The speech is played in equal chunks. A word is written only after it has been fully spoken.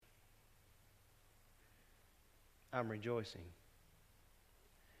I'm rejoicing.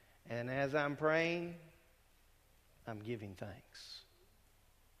 And as I'm praying, I'm giving thanks.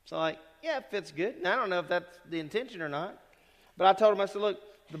 So like, yeah, it fits good. And I don't know if that's the intention or not. But I told him, I said, look,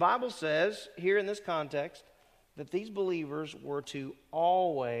 the Bible says here in this context that these believers were to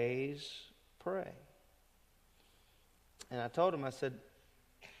always pray. And I told him, I said,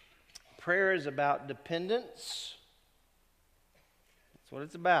 prayer is about dependence. That's what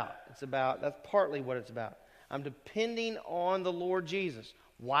it's about. That's partly what it's about. I'm depending on the Lord Jesus.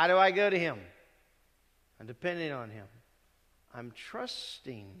 Why do I go to Him? I'm depending on Him. I'm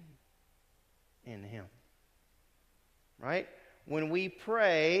trusting in Him. Right? When we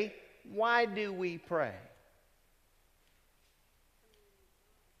pray, why do we pray?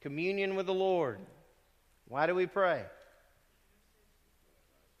 Communion with the Lord. Why do we pray?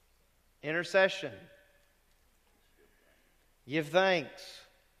 Intercession. Give thanks.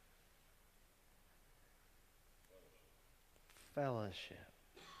 Fellowship.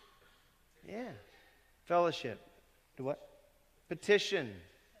 Yeah. Fellowship. Do what? Petition.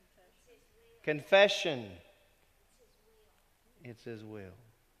 Confession. It's His will.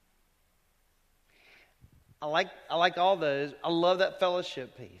 I like all those. I love that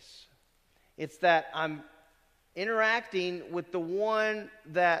fellowship piece. It's that I'm interacting with the one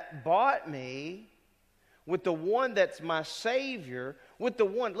that bought me, with the one that's my Savior, with the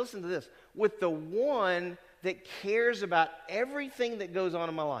one, listen to this, with the one that cares about everything that goes on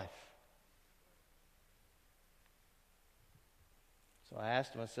in my life. So I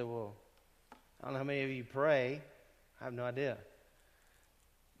asked him, I said, well, I don't know how many of you pray. I have no idea.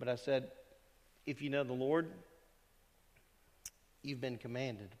 But I said, if you know the Lord, you've been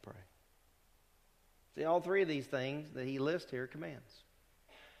commanded to pray. See, all three of these things that he lists here are commands.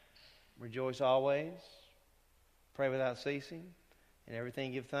 Rejoice always, pray without ceasing, and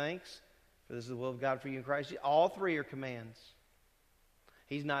everything give thanks, for this is the will of God for you in Christ. All three are commands.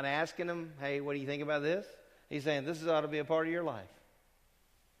 He's not asking them, hey, what do you think about this? He's saying, this ought to be a part of your life.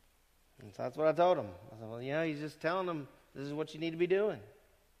 And so that's what I told him. I said, well, he's just telling them this is what you need to be doing.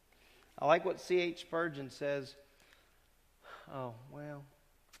 I like what C.H. Spurgeon says. Oh, well,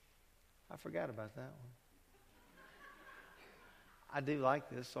 I forgot about that one. I do like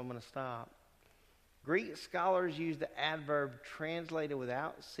this, so I'm going to stop. Greek scholars use the adverb translated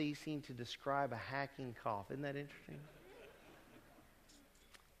without ceasing to describe a hacking cough. Isn't that interesting?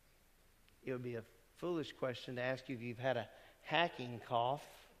 It would be a foolish question to ask you if you've had a hacking cough,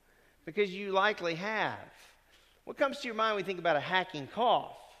 because you likely have. What comes to your mind when you think about a hacking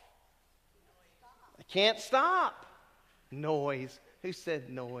cough? I can't stop. Noise. Who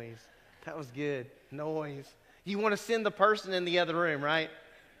said noise? That was good. Noise. You want to send the person in the other room, right?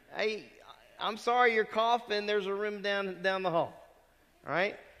 Hey, I'm sorry you're coughing. There's a room down the hall. All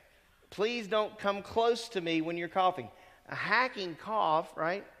right? Please don't come close to me when you're coughing. A hacking cough,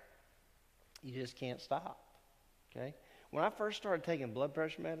 right? You just can't stop. Okay? When I first started taking blood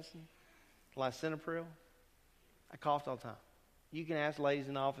pressure medicine, lisinopril, I coughed all the time. You can ask ladies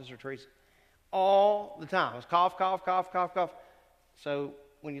in the office or Teresa. All the time. It was cough, cough, cough, cough, cough. So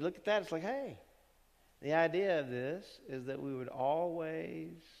when you look at that, it's like, hey, the idea of this is that we would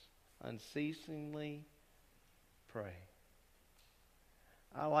always unceasingly pray.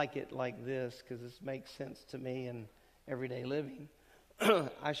 I like it like this because this makes sense to me in everyday living.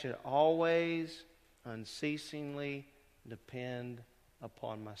 I should always unceasingly depend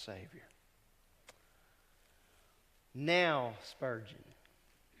upon my Savior. Now, Spurgeon.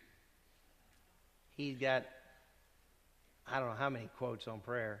 He's got, I don't know how many quotes on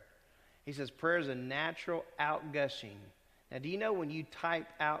prayer. He says, prayer is a natural outgushing. Now, do you know when you type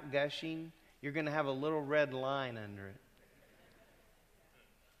outgushing, you're going to have a little red line under it?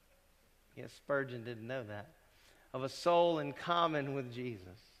 Yes, Spurgeon didn't know that. Of a soul in common with Jesus.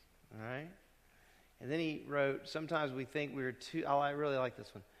 All right? And then he wrote, sometimes we think we're too, I really like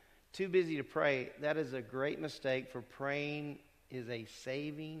this one, too busy to pray. That is a great mistake, for praying is a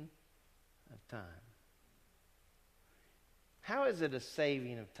saving of time. How is it a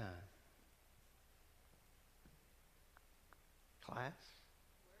saving of time? Class?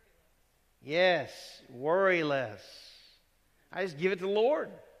 Yes, worry less. I just give it to the Lord.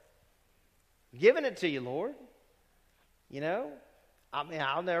 I'm giving it to you, Lord. You know, I mean,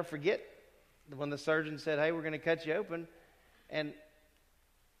 I'll never forget when the surgeon said, hey, we're going to cut you open. And,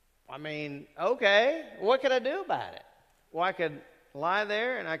 I mean, okay, what could I do about it? Well, I could lie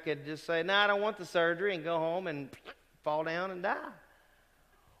there and I could just say, no, I don't want the surgery, and go home and fall down and die.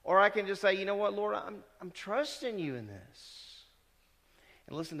 Or I can just say, you know what, Lord, I'm trusting you in this.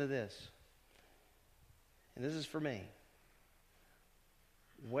 And listen to this. And this is for me.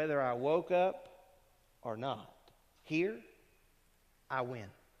 Whether I woke up or not, here, I win.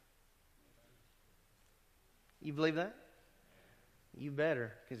 You believe that? You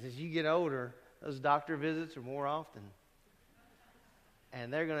better, because as you get older, those doctor visits are more often.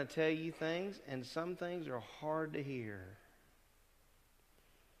 And they're going to tell you things, and some things are hard to hear.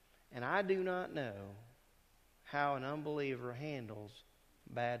 And I do not know how an unbeliever handles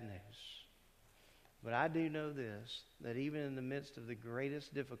bad news. But I do know this, that even in the midst of the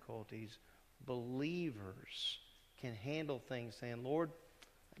greatest difficulties, believers can handle things saying, Lord,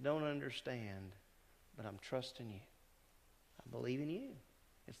 I don't understand, but I'm trusting you. I believe in you.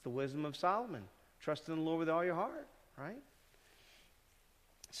 It's the wisdom of Solomon. Trust in the Lord with all your heart, right?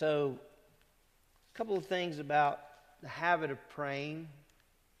 So, a couple of things about the habit of praying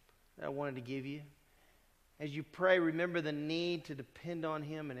that I wanted to give you. As you pray, remember the need to depend on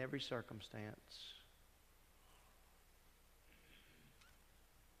Him in every circumstance.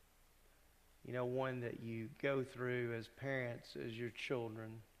 You know, one that you go through as parents, as your children.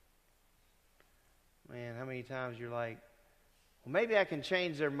 Man, how many times you're like, well, maybe I can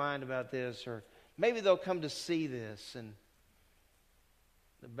change their mind about this, or maybe they'll come to see this. And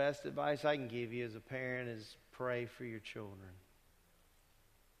the best advice I can give you as a parent is pray for your children.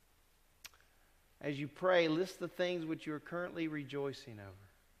 As you pray, list the things which you are currently rejoicing over.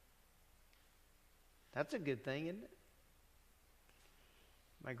 That's a good thing, isn't it?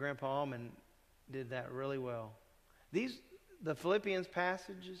 My grandpa Alman did that really well. The Philippians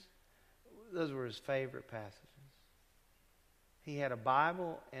passages, those were his favorite passages. He had a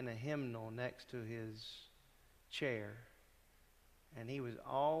Bible and a hymnal next to his chair. And he was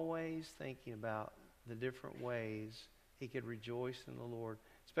always thinking about the different ways he could rejoice in the Lord,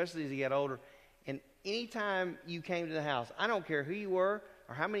 especially as he got older. And anytime you came to the house, I don't care who you were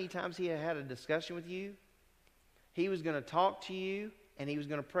or how many times he had a discussion with you, he was going to talk to you and he was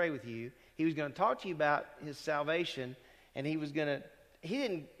going to pray with you. He was going to talk to you about his salvation, and it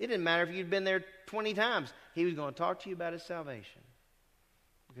didn't matter if you'd been there 20 times. He was going to talk to you about his salvation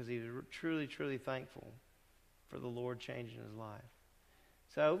because he was truly, truly thankful for the Lord changing his life.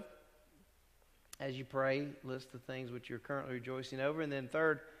 So, as you pray, list the things which you're currently rejoicing over. And then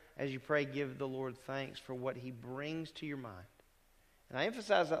third, as you pray, give the Lord thanks for what He brings to your mind. And I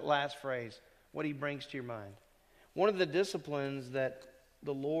emphasize that last phrase, what He brings to your mind. One of the disciplines that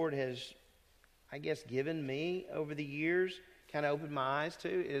the Lord has, I guess, given me over the years, kind of opened my eyes to,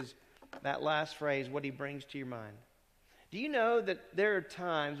 is that last phrase, what He brings to your mind. Do you know that there are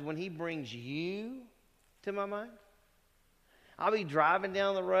times when He brings you to my mind? I'll be driving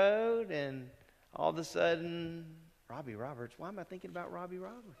down the road and all of a sudden, Robbie Roberts. Why am I thinking about Robbie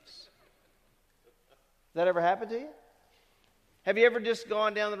Roberts? That ever happened to you? Have you ever just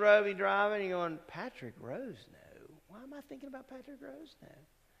gone down the road, be driving, and you're going, Patrick Rose, no. Why am I thinking about Patrick Rose, no?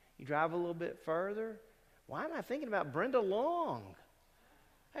 You drive a little bit further. Why am I thinking about Brenda Long?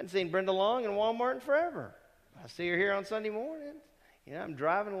 I hadn't seen Brenda Long in Walmart in forever. I see her here on Sunday mornings. You know, I'm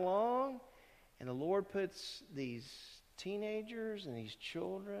driving along, and the Lord puts these teenagers and these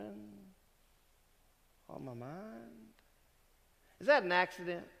children on my mind. Is that an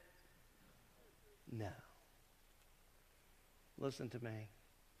accident? No. Listen to me.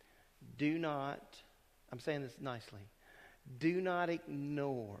 Do not, I'm saying this nicely, do not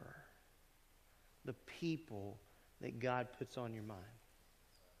ignore the people that God puts on your mind.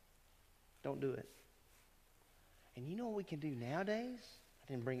 Don't do it. And you know what we can do nowadays?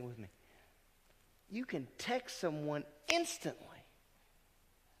 I didn't bring it with me. You can text someone instantly.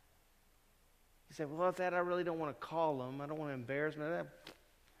 You say, well, if that, I really don't want to call them. I don't want to embarrass them.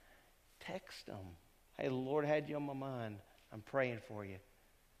 Text them. Hey, the Lord had you on my mind. I'm praying for you.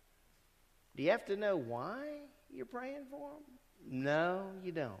 Do you have to know why you're praying for them? No,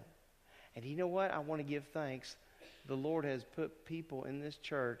 you don't. And you know what? I want to give thanks. The Lord has put people in this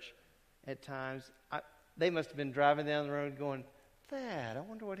church at times. They must have been driving down the road going, Dad, I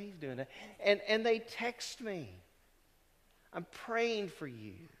wonder what he's doing. And they text me. I'm praying for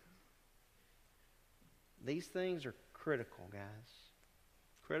you. These things are critical, guys.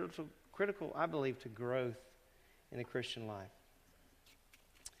 Critical, I believe, to growth in a Christian life.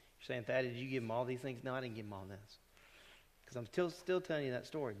 You're saying, Thad, did you give them all these things? No, I didn't give them all this. Because I'm still telling you that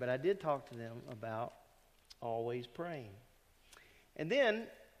story. But I did talk to them about always praying. And then,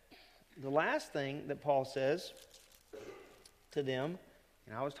 the last thing that Paul says to them,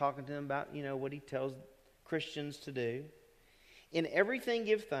 and I was talking to them about, what he tells Christians to do. In everything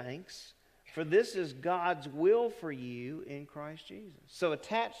give thanks, for this is God's will for you in Christ Jesus. So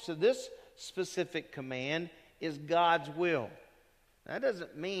attached to this specific command is God's will. That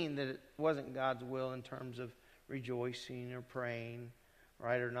doesn't mean that it wasn't God's will in terms of rejoicing or praying,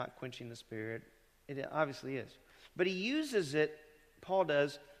 right, or not quenching the Spirit. It obviously is. But he uses it, Paul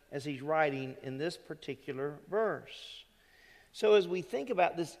does, as he's writing in this particular verse. So as we think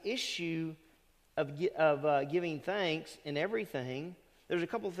about this issue of giving thanks in everything, there's a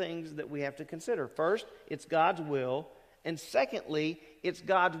couple things that we have to consider. First, it's God's will. And secondly, it's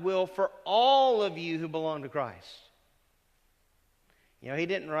God's will for all of you who belong to Christ. You know, he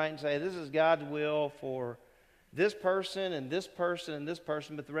didn't write and say, this is God's will for this person and this person and this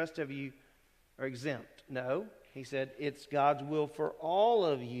person, but the rest of you are exempt. No, he said, it's God's will for all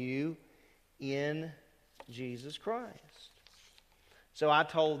of you in Jesus Christ. So I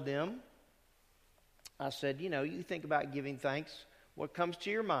told them, I said, you know, you think about giving thanks, what comes to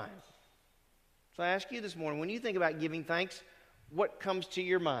your mind? So I ask you this morning, when you think about giving thanks, what comes to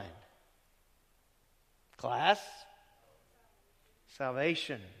your mind? Class?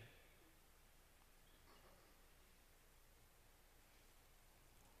 Salvation.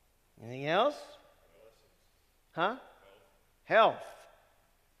 Anything else? Huh? Health.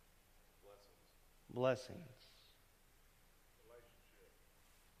 Blessings.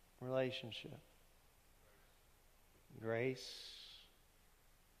 Relationship. Grace.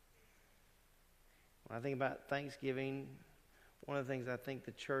 When I think about Thanksgiving, one of the things I think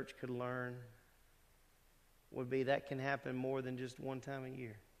the church could learn would be that can happen more than just one time a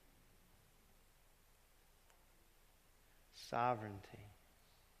year. Sovereignty.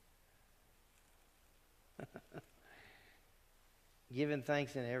 Giving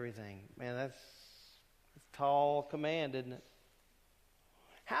thanks in everything. Man, that's a tall command, isn't it?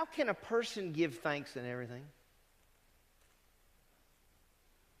 How can a person give thanks in everything?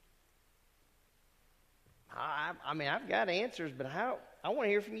 I mean, I've got answers, but I want to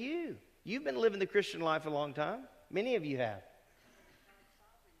hear from you. You've been living the Christian life a long time. Many of you have.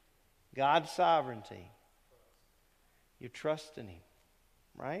 God's sovereignty. You trust in Him,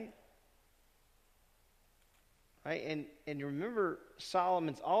 right? Right? And you remember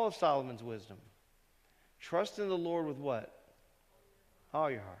all of Solomon's wisdom. Trust in the Lord with what? All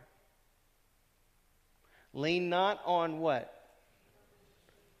your heart. Lean not on what?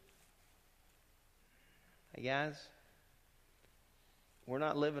 Hey guys, we're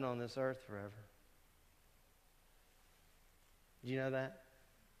not living on this earth forever. Did you know that?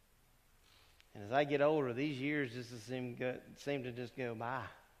 And as I get older, these years just seem to just go by.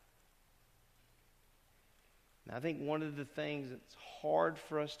 And I think one of the things that's hard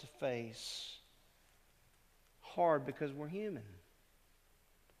for us to face, hard because we're human.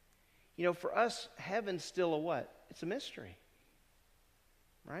 You know, for us, heaven's still a what? It's a mystery.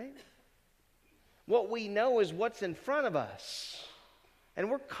 Right? What we know is what's in front of us. And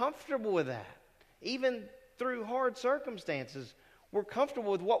we're comfortable with that. Even through hard circumstances, we're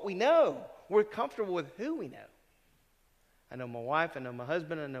comfortable with what we know. We're comfortable with who we know. I know my wife, I know my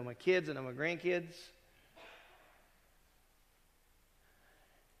husband, I know my kids, I know my grandkids.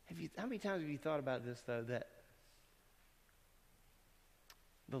 How many times have you thought about this, though, that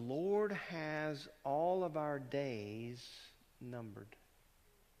the Lord has all of our days numbered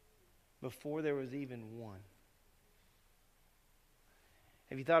before there was even one?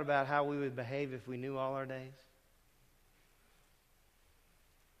 Have you thought about how we would behave if we knew all our days?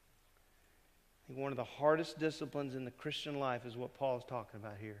 I think one of the hardest disciplines in the Christian life is what Paul is talking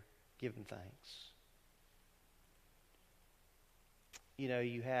about here, giving thanks. You know,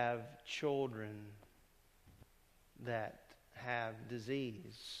 you have children that have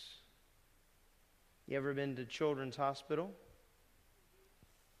disease. You ever been to Children's Hospital?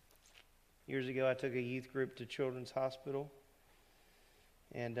 Years ago, I took a youth group to Children's Hospital.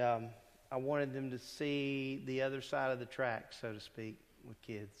 And I wanted them to see the other side of the track, so to speak, with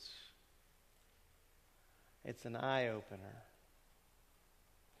kids. It's an eye-opener.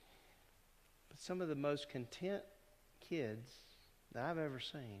 But some of the most content kids that I've ever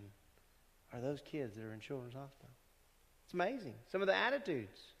seen are those kids that are in Children's Hospital. It's amazing. Some of the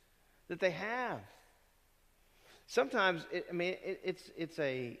attitudes that they have. Sometimes, it's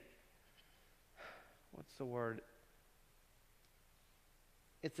a, what's the word?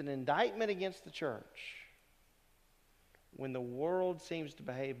 It's an indictment against the church when the world seems to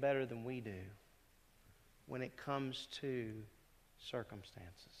behave better than we do when it comes to circumstances.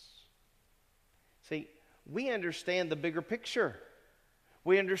 See, we understand the bigger picture.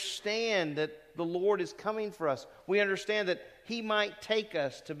 We understand that the Lord is coming for us. We understand that He might take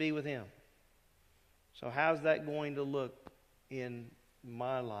us to be with Him. So how's that going to look in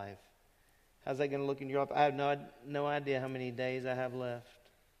my life? How's that going to look in your life? I have no idea how many days I have left.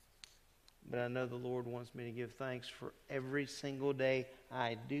 But I know the Lord wants me to give thanks for every single day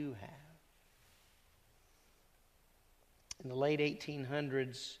I do have. In the late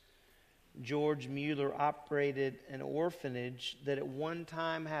 1800s, George Mueller operated an orphanage that at one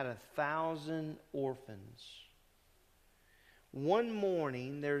time had 1,000 orphans. One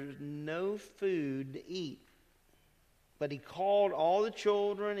morning, there's no food to eat. But he called all the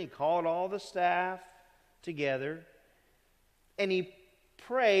children, he called all the staff together, and he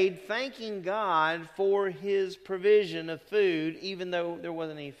prayed, thanking God for his provision of food, even though there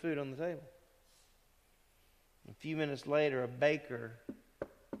wasn't any food on the table. A few minutes later, a baker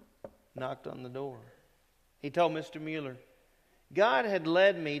knocked on the door. He told Mr. Mueller, God had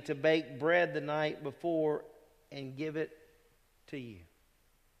led me to bake bread the night before and give it to you.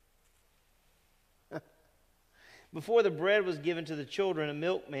 Before the bread was given to the children, a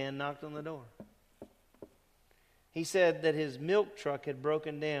milkman knocked on the door. He said that his milk truck had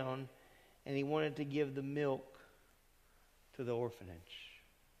broken down and he wanted to give the milk to the orphanage.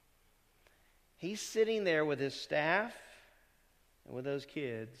 He's sitting there with his staff and with those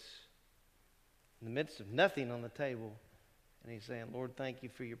kids in the midst of nothing on the table, and he's saying, Lord, thank you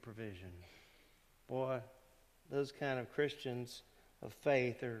for your provision. Boy, those kind of Christians of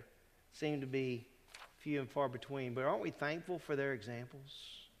faith seem to be few and far between, but aren't we thankful for their examples?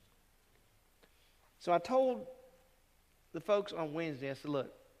 So I told the folks on Wednesday, I said,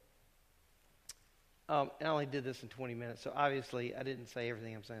 look, and I only did this in 20 minutes, so obviously I didn't say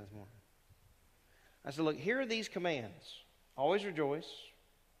everything I'm saying this morning. I said, look, here are these commands. Always rejoice.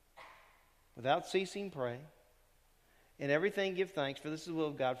 Without ceasing, pray. In everything, give thanks, for this is the will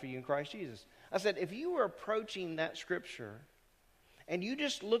of God for you in Christ Jesus. I said, if you were approaching that scripture and you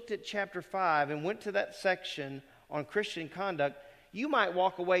just looked at chapter 5 and went to that section on Christian conduct, you might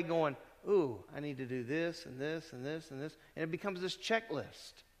walk away going, ooh, I need to do this and this and this and this. And it becomes this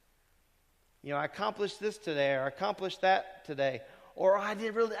checklist. You know, I accomplished this today, or I accomplished that today, or I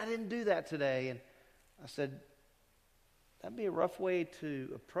didn't do that today. And I said, that'd be a rough way to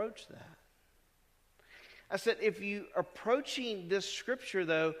approach that. I said, if you approaching this scripture,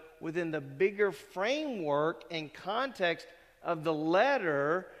 though, within the bigger framework and context of the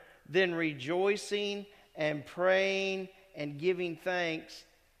letter, then rejoicing and praying and giving thanks,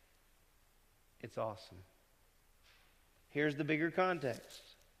 it's awesome. Here's the bigger context.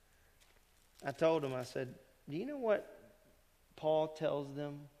 I told him, I said, do you know what Paul tells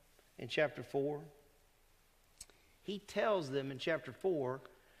them in chapter 4? He tells them in chapter 4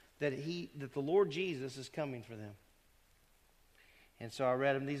 that the Lord Jesus is coming for them. And so I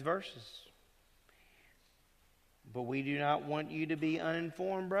read them these verses. But we do not want you to be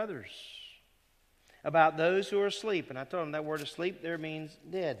uninformed, brothers, about those who are asleep. And I told them that word asleep there means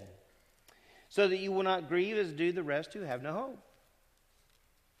dead. So that you will not grieve as do the rest who have no hope.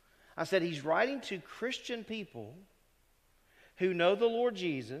 I said he's writing to Christian people who know the Lord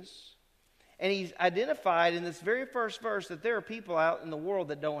Jesus. And he's identified in this very first verse that there are people out in the world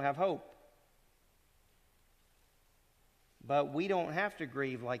that don't have hope. But we don't have to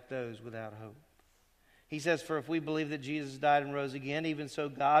grieve like those without hope. He says, for if we believe that Jesus died and rose again, even so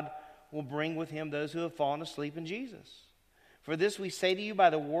God will bring with him those who have fallen asleep in Jesus. For this we say to you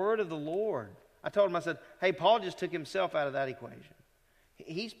by the word of the Lord. I told him, I said, hey, Paul just took himself out of that equation.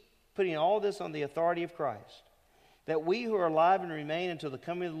 He's putting all this on the authority of Christ. That we who are alive and remain until the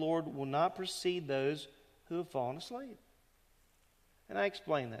coming of the Lord will not precede those who have fallen asleep. And I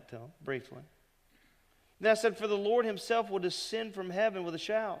explained that to him briefly. Then I said, for the Lord himself will descend from heaven with a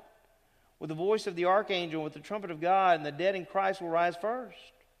shout, with the voice of the archangel, with the trumpet of God, and the dead in Christ will rise first.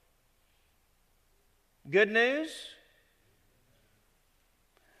 Good news?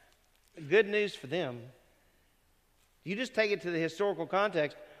 Good news for them. You just take it to the historical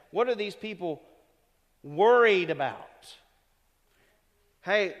context. What are these people worried about?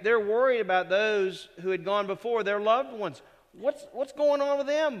 Hey, they're worried about those who had gone before, their loved ones. What's going on with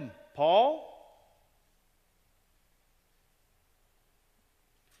them, Paul?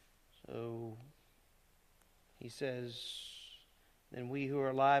 So he says, then we who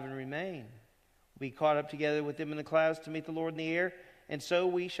are alive and remain will be caught up together with them in the clouds to meet the Lord in the air, and so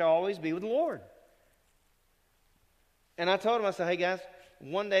we shall always be with the Lord. And I told him, I said, hey guys,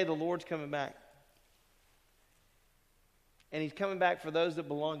 one day the Lord's coming back. And he's coming back for those that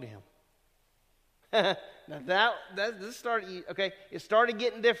belong to him. Now this started, okay, it started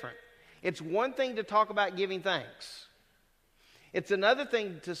getting different. It's one thing to talk about giving thanks. It's another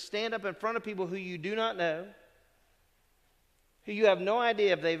thing to stand up in front of people who you do not know, who you have no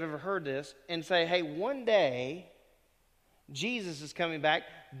idea if they've ever heard this, and say, hey, one day Jesus is coming back.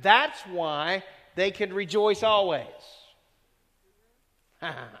 That's why they can rejoice always.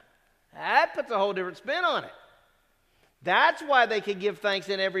 That puts a whole different spin on it. That's why they could give thanks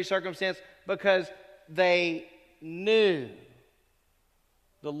in every circumstance, because they knew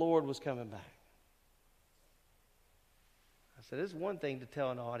the Lord was coming back. I said, it's one thing to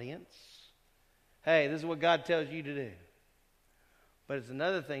tell an audience, hey, this is what God tells you to do. But it's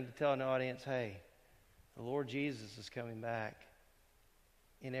another thing to tell an audience, hey, the Lord Jesus is coming back.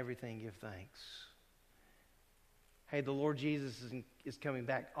 In everything, give thanks. Hey, the Lord Jesus is coming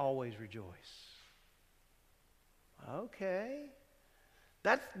back. Always rejoice. Okay.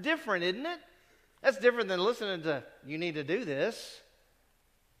 That's different, isn't it? That's different than listening to, you need to do this.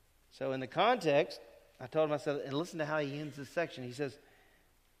 So in the context, I told him, I said, and listen to how he ends this section. He says,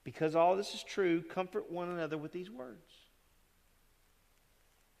 because all this is true, comfort one another with these words.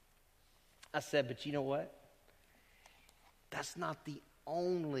 I said, but you know what? That's not the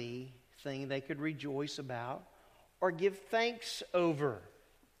only thing they could rejoice about or give thanks over.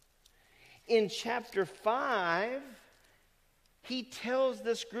 In chapter 5, he tells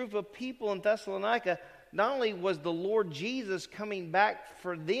this group of people in Thessalonica, not only was the Lord Jesus coming back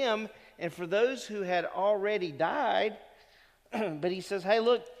for them and for those who had already died, but he says, hey,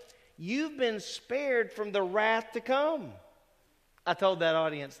 look, you've been spared from the wrath to come. I told that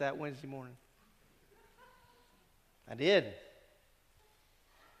audience that Wednesday morning. I did.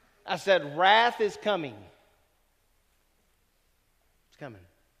 I said, wrath is coming. It's coming.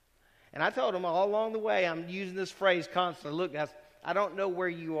 And I told them all along the way, I'm using this phrase constantly. Look, guys, I don't know where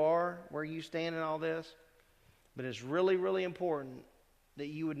you are, where you stand in all this, but it's really, really important that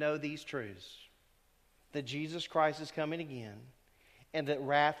you would know these truths. That Jesus Christ is coming again, and that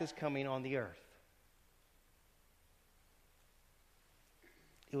wrath is coming on the earth.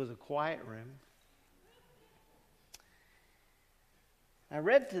 It was a quiet room. I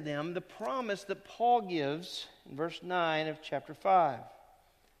read to them the promise that Paul gives in verse 9 of chapter 5.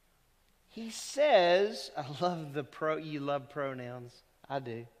 He says, I love you love pronouns. I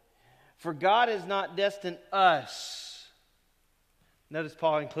do. For God has not destined us. Notice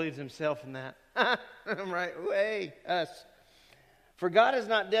Paul includes himself in that. I'm right. Hey, us. For God has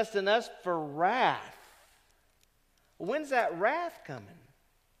not destined us for wrath. When's that wrath coming?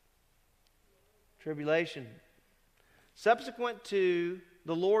 Tribulation. Subsequent to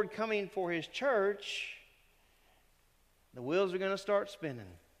the Lord coming for His church, the wheels are going to start spinning.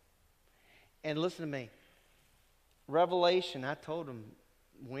 And listen to me. Revelation, I told them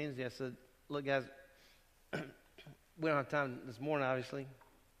Wednesday, I said, look guys, we don't have time this morning obviously.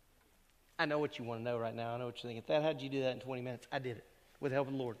 I know what you want to know right now. I know what you're thinking. Thad, how'd you do that in 20 minutes? I did it with the help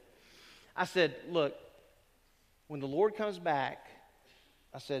of the Lord. I said, look, when the Lord comes back,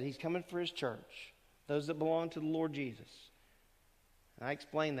 I said, He's coming for His church. Those that belong to the Lord Jesus. And I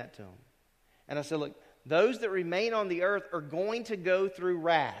explained that to him. And I said, look, those that remain on the earth are going to go through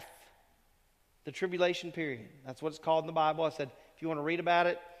wrath. The tribulation period. That's what it's called in the Bible. I said, if you want to read about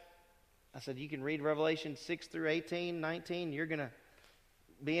it, I said, you can read Revelation 6 through 18, 19. You're going to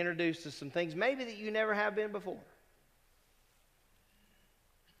be introduced to some things maybe that you never have been before.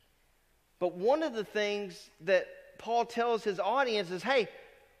 But one of the things that Paul tells his audience is, hey,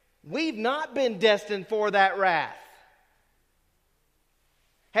 we've not been destined for that wrath.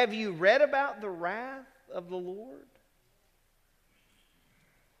 Have you read about the wrath of the Lord?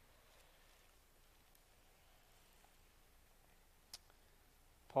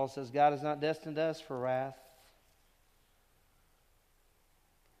 Paul says God has not destined us for wrath,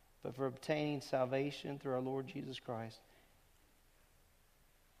 but for obtaining salvation through our Lord Jesus Christ.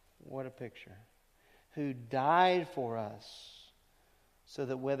 What a picture. Who died for us, so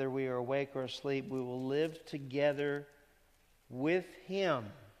that whether we are awake or asleep, we will live together with Him.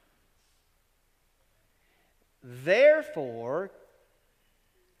 Therefore,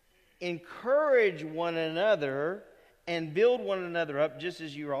 encourage one another and build one another up, just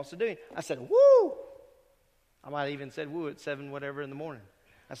as you are also doing. I said, woo! I might have even said woo at 7 whatever in the morning.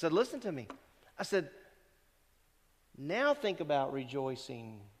 I said, listen to me. I said, now think about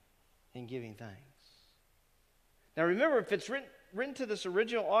rejoicing and giving thanks. Now remember, if it's written to this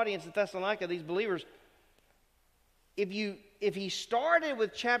original audience at Thessalonica, these believers, if he started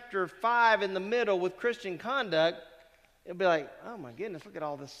with chapter 5 in the middle with Christian conduct, it'd be like, oh my goodness, look at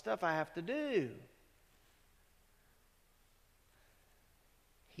all this stuff I have to do.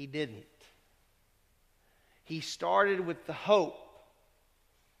 He didn't. He started with the hope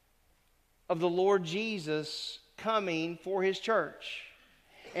of the Lord Jesus coming for His church.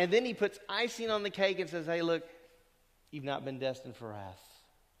 And then he puts icing on the cake and says, hey, look, you've not been destined for wrath.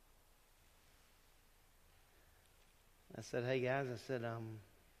 I said, hey guys,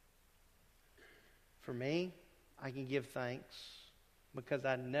 for me, I can give thanks because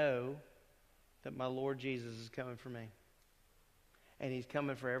I know that my Lord Jesus is coming for me. And He's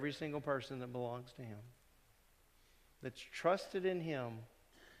coming for every single person that belongs to Him, that's trusted in Him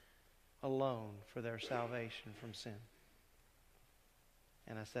alone for their salvation from sin.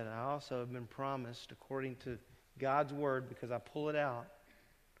 And I said, I also have been promised, according to God's word, because I pull it out,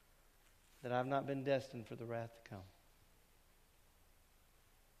 that I've not been destined for the wrath to come.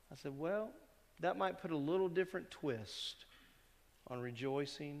 I said, well, that might put a little different twist on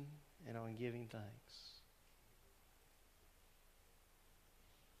rejoicing and on giving thanks.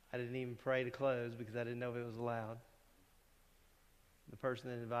 I didn't even pray to close because I didn't know if it was allowed. The person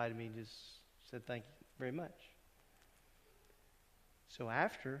that invited me just said, thank you very much. So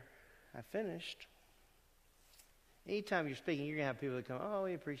after I finished, anytime you're speaking, you're going to have people that come, oh,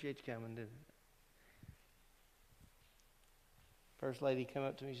 we appreciate you coming. First lady came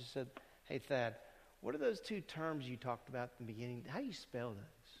up to me, she said, hey, Thad, what are those two terms you talked about at the beginning? How do you spell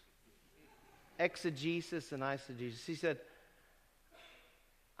those? Exegesis and eisegesis. She said,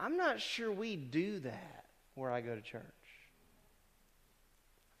 I'm not sure we do that where I go to church.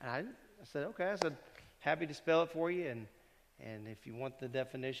 And I said, okay. I said, happy to spell it for you, and if you want the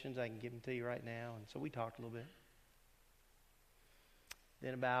definitions, I can give them to you right now. And so we talked a little bit.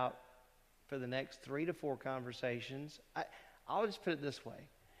 Then for the next 3 to 4 conversations, I'll just put it this way.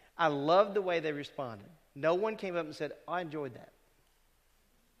 I loved the way they responded. No one came up and said, oh, I enjoyed that.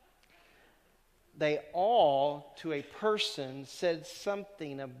 They all, to a person, said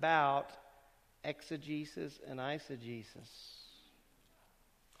something about exegesis and eisegesis.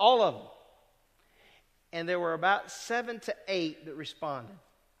 All of them. And there were about 7 to 8 that responded.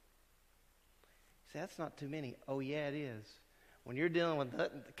 You say, that's not too many. Oh, yeah, it is. When you're dealing with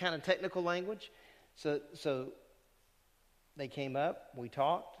that kind of technical language. So they came up, we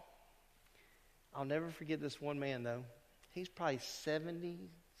talked. I'll never forget this one man, though. He's probably 70,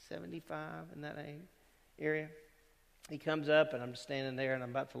 75 in that area. He comes up, and I'm standing there, and I'm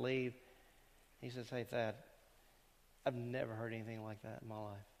about to leave. He says, hey, Thad, I've never heard anything like that in my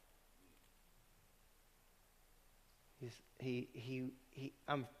life.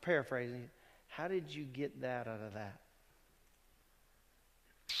 I'm paraphrasing. How did you get that out of that?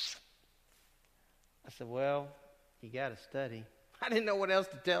 I said, well, you got to study. I didn't know what else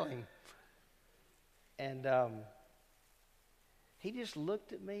to tell him. And he just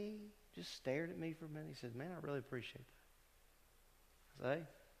looked at me, just stared at me for a minute. He said, man, I really appreciate that. I said,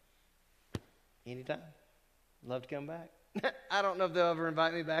 hey, anytime. Love to come back. I don't know if they'll ever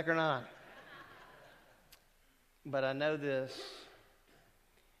invite me back or not. But I know this,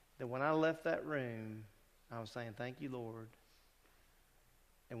 that when I left that room, I was saying, thank you, Lord.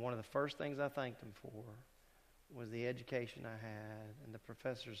 And one of the first things I thanked him for was the education I had and the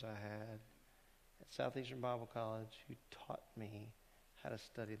professors I had at Southeastern Bible College who taught me how to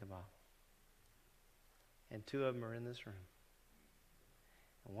study the Bible. And 2 of them are in this room.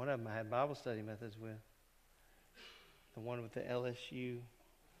 And one of them I had Bible study methods with. The one with the LSU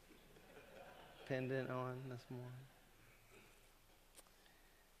pendant on this morning.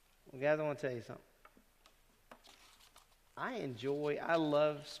 Well, guys, I want to tell you something. I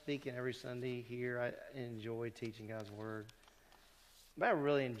love speaking every Sunday here. I enjoy teaching God's Word. But I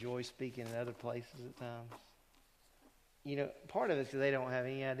really enjoy speaking in other places at times. You know, part of it is because they don't have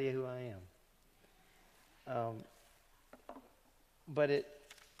any idea who I am. But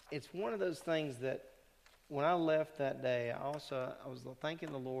it's one of those things that when I left that day, I was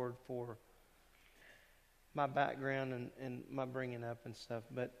thanking the Lord for my background and my bringing up and stuff.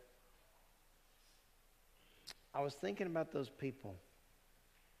 But I was thinking about those people.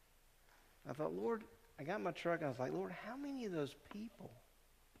 I thought, Lord, I got in my truck and I was like, Lord, how many of those people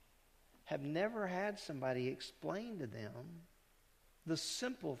have never had somebody explain to them the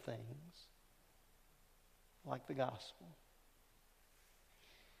simple things like the gospel?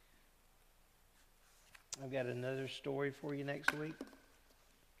 I've got another story for you next week.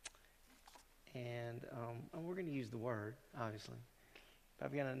 And we're going to use the word, obviously. But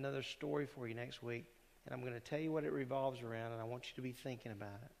I've got another story for you next week. And I'm going to tell you what it revolves around, and I want you to be thinking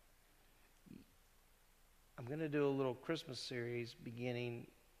about it. I'm going to do a little Christmas series beginning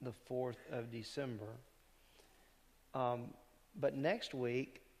the 4th of December. But next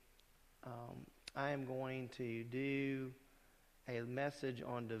week, I am going to do a message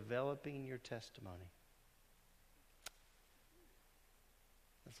on developing your testimony.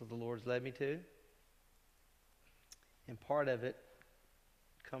 That's what the Lord's led me to. And part of it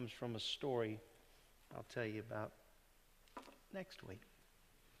comes from a story I'll tell you about next week.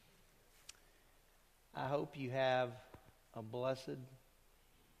 I hope you have a blessed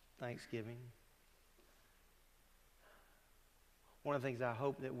Thanksgiving. One of the things I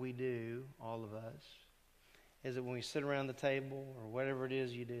hope that we do, all of us, is that when we sit around the table or whatever it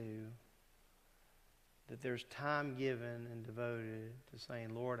is you do, that there's time given and devoted to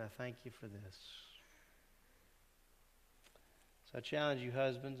saying, Lord, I thank you for this. So I challenge you,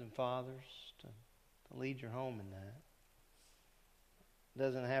 husbands and fathers, to lead your home in that. It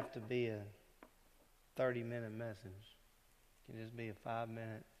doesn't have to be a 30-minute message. It can just be a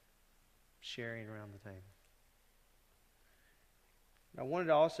 5-minute sharing around the table. I wanted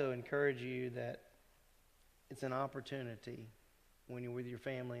to also encourage you that it's an opportunity when you're with your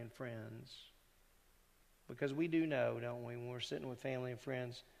family and friends. Because we do know, don't we, when we're sitting with family and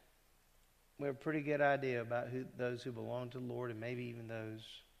friends, we have a pretty good idea about those who belong to the Lord and maybe even those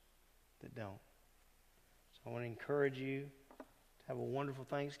that don't. So I want to encourage you to have a wonderful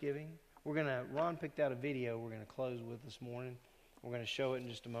Thanksgiving. Ron picked out a video we're going to close with this morning. We're going to show it in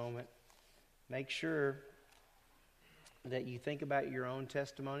just a moment. Make sure that you think about your own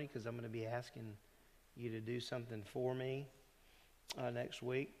testimony, because I'm going to be asking you to do something for me next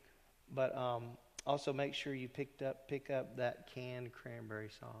week. But also make sure you pick up that canned cranberry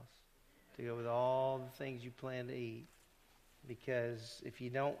sauce to go with all the things you plan to eat. Because if you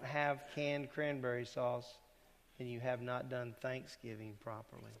don't have canned cranberry sauce, then you have not done Thanksgiving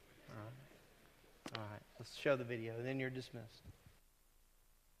properly. All right. Let's show the video, and then you're dismissed.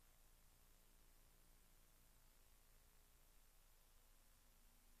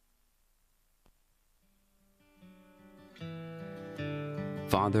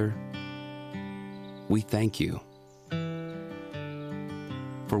 Father, we thank you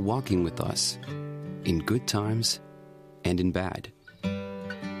for walking with us in good times and in bad,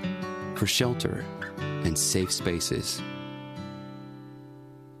 for shelter and safe spaces.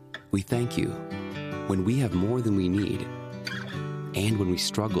 We thank you when we have more than we need and when we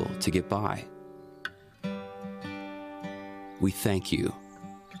struggle to get by. We thank you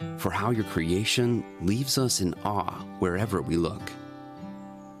for how your creation leaves us in awe wherever we look.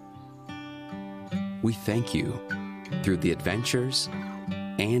 We thank you through the adventures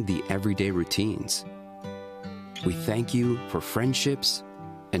and the everyday routines. We thank you for friendships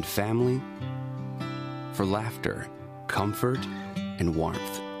and family, for laughter, comfort, and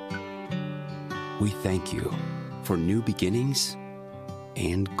warmth. We thank you for new beginnings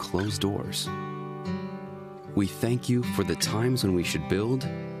and closed doors. We thank you for the times when we should build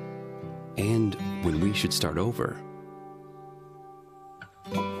and when we should start over.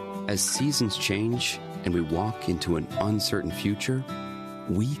 As seasons change and we walk into an uncertain future,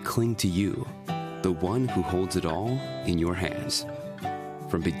 we cling to you, the one who holds it all in your hands.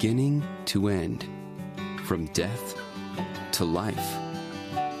 From beginning to end, from death to life,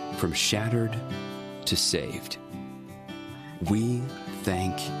 from shattered to saved. We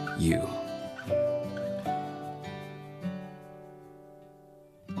thank you.